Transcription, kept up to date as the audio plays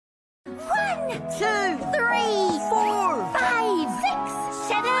2, 3, 4, 5, 6,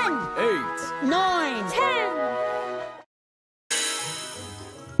 7, 8, 9, 10.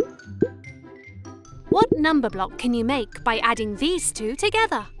 What number block can you make by adding these two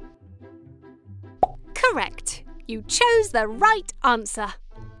together? Correct! You chose the right answer.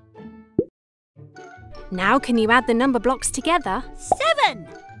 Now can you add the number blocks together? 7,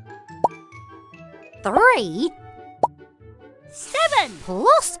 3, 7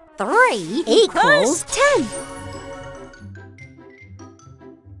 plus 3 equals 10.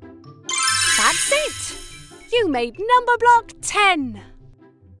 That's it! You made number block 10.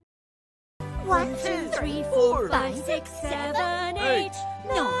 1, 2, 3, 4, 5, 6, 7, 8,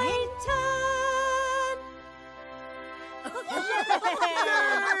 9, 10.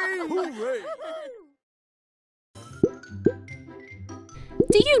 Hooray!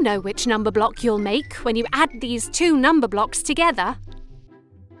 Do you know which number block you'll make when you add these two number blocks together?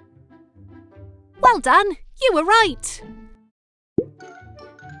 Well done! You were right!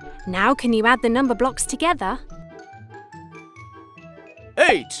 Now can you add the number blocks together?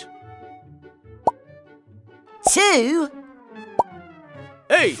 8, 2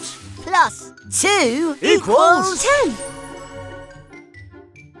 8 plus 2 Equals 10.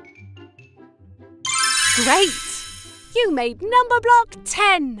 Great! You made number block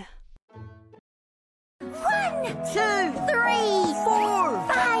 10. 1, 2, 3, 4,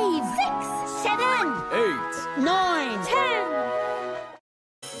 5, 6, 7, 8 9, 10.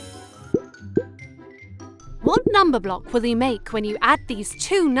 What number block will you make when you add these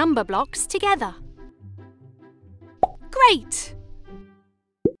two number blocks together? Great!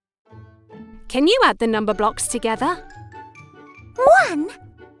 Can you add the number blocks together? 1,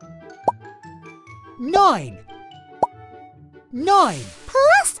 9. 9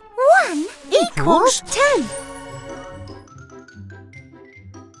 plus 1 equals 10.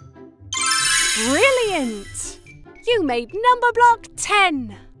 Brilliant! You made number block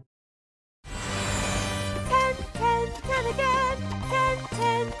 10. 10, 10, 10 again. 10,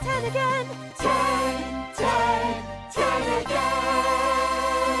 10, 10 again. 10, 10, 10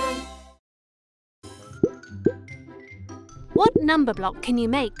 again. What number block can you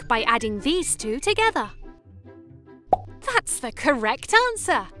make by adding these two together? That's the correct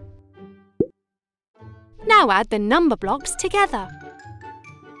answer. Now add the number blocks together.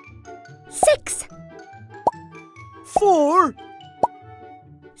 6, 4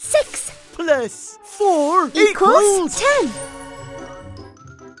 6 plus 4 equals 10.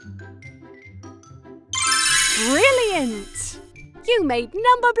 Brilliant! You made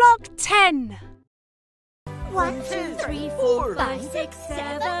number block 10. 1, 2, 3, 4, 5, 6,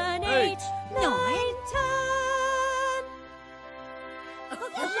 7, 8, 9, 10.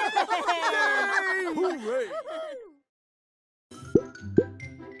 Hooray!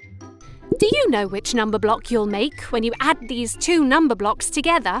 Do you know which number block you'll make when you add these two number blocks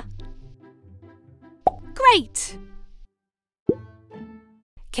together? Great!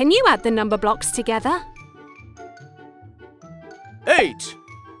 Can you add the number blocks together? 8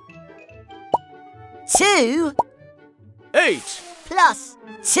 2 8 plus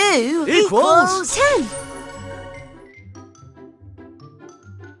 2 Equals 10.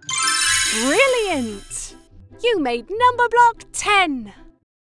 Brilliant! You made number block 10.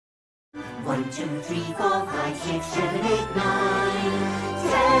 1, 2, 3, 4, 5, 6, 7, 8, 9,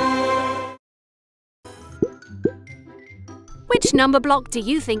 10. Which number block do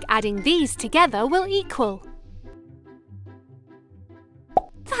you think adding these together will equal?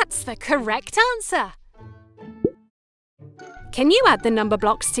 That's the correct answer. Can you add the number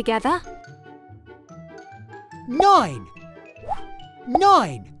blocks together? 9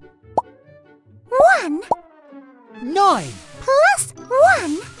 9 1 9 plus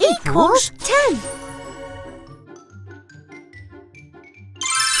 1 equals 10.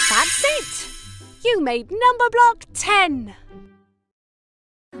 That's it! You made number block 10.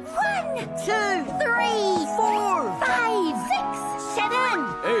 1, 2, 3, 4, 5, 6, 7,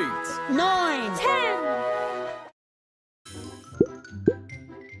 8 9, 10.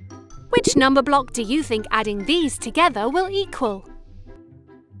 Which number block do you think adding these together will equal?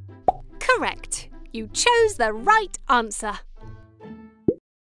 Correct! You chose the right answer.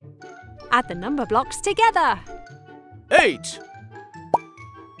 Add the number blocks together. 8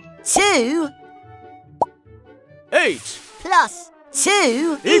 2 8 plus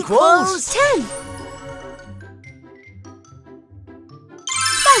 2 Equals 10.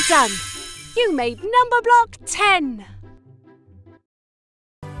 Well done! You made number block 10.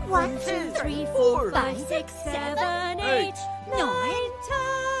 1, 2, 3, 4, 5, 6, 7, 8, 9,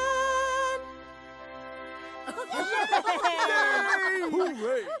 10.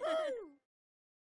 Hooray!